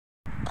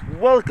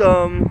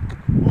Welcome,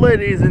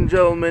 ladies and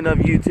gentlemen of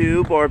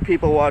YouTube, or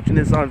people watching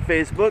this on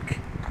Facebook.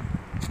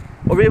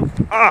 Or people,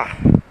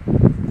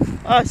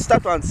 I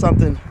stepped on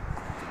something.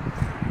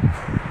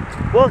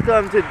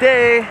 Welcome to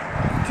day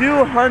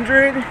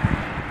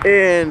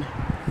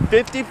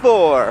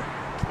 254.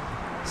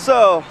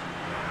 So,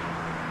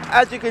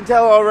 as you can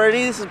tell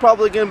already, this is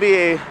probably going to be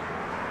a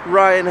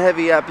Ryan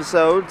heavy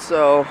episode,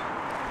 so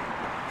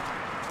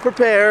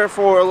prepare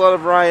for a lot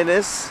of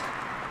Ryan-ness.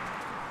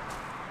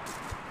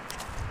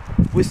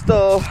 We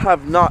still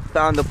have not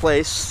found a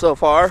place so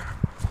far.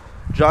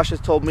 Josh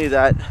has told me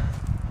that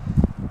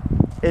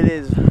it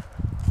is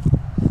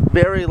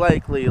very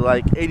likely,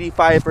 like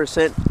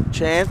 85%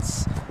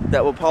 chance,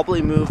 that we'll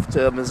probably move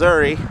to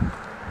Missouri.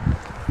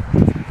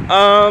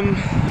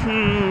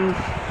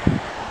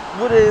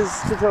 What is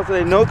to tell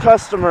today? No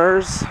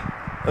customers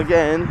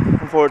again,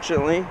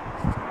 unfortunately.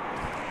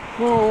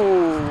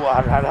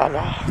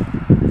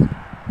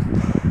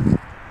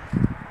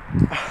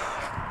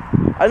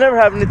 I never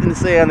have anything to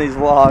say on these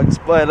vlogs,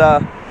 but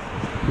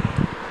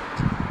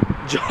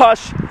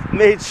Josh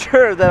made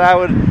sure that I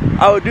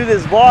would do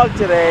this vlog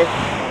today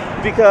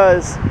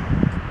because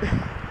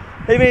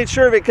he made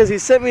sure of it because he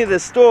sent me to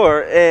the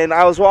store, and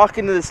I was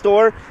walking to the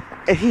store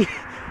and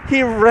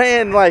he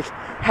ran like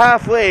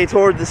halfway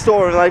toward the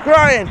store and like,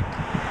 Ryan,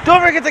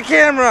 don't forget the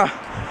camera.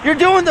 You're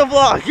doing the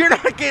vlog. You're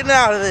not getting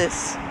out of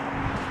this.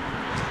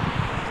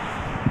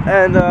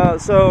 And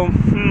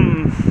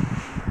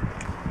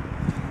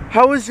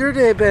how has your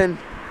day been?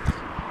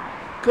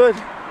 Good.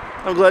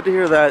 I'm glad to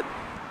hear that.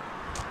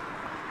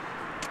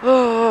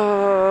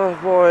 Oh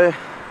boy.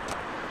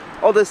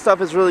 All this stuff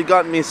has really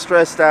gotten me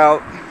stressed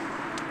out.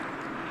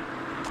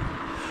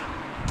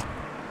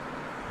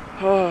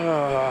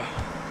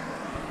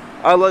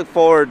 I look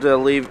forward to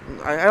leaving.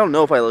 I don't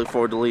know if I look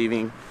forward to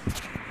leaving.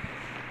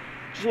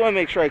 Just want to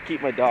make sure I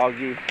keep my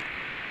doggy.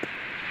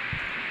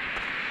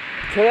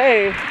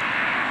 Today,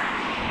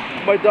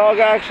 my dog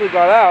actually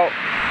got out.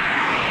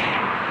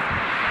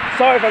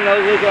 Sorry if I'm not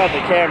looking at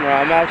the camera.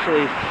 I'm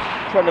actually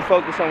trying to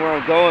focus on where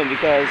I'm going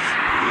because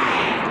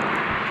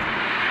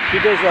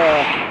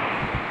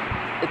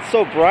it's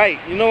so bright.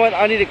 You know what?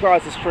 I need to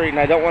cross the street, and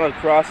I don't want to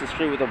cross the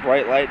street with a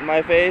bright light in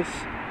my face.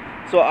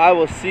 So I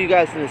will see you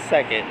guys in a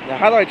second. Now,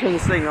 how do I turn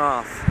this thing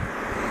off?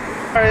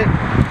 Alright,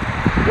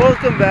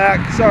 welcome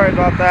back. Sorry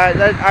about that.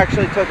 That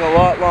actually took a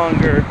lot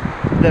longer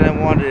than I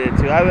wanted it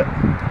to.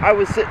 I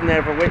was sitting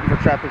there waiting for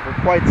traffic for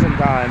quite some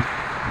time.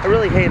 I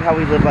really hate how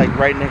we live like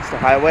right next to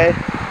highway.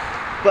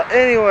 But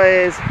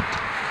anyways,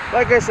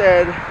 like I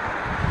said,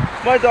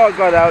 my dog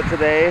got out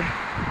today.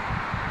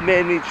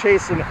 Made me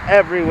chase him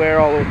everywhere.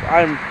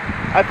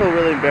 I feel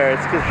really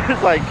embarrassed because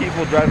there's like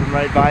people driving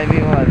right by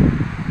me while I'm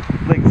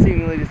like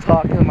seemingly just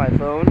talking on my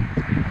phone.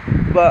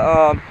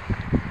 But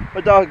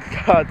my dog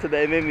got out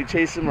today, made me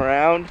chase him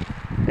around,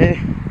 and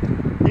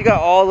he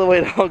got all the way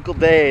to Uncle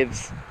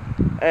Dave's.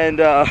 And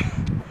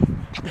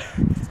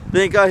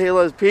thank God he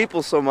loves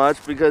people so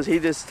much, because he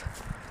just,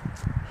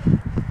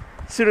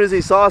 as soon as he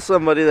saw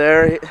somebody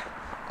there,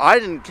 I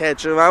didn't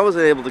catch him. I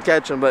wasn't able to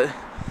catch him, but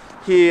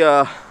he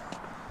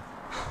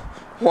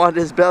wanted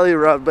his belly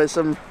rubbed by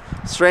some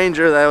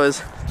stranger that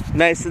was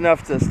nice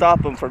enough to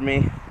stop him for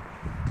me.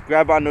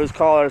 Grab onto his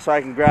collar so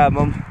I can grab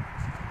him.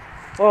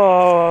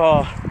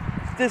 Oh,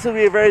 this would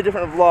be a very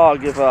different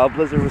vlog if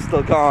Blizzard was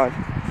still gone.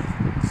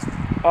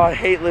 Oh, I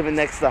hate living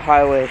next to the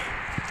highway.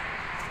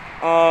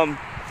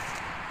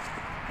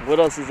 What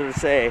else is there to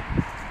say?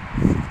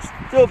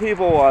 Still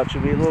people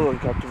watching me, a little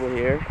uncomfortable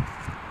here.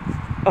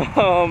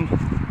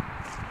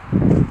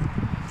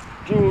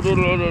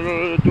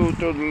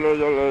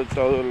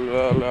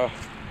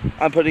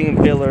 I'm putting in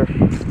filler.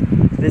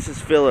 This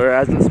is filler.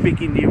 As I'm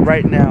speaking to you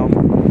right now,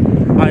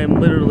 I am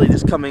literally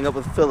just coming up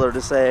with filler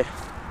to say.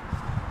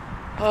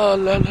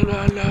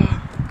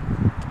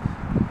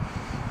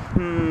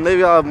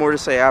 Maybe I'll have more to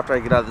say after I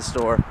get out of the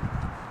store.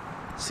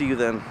 See you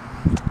then.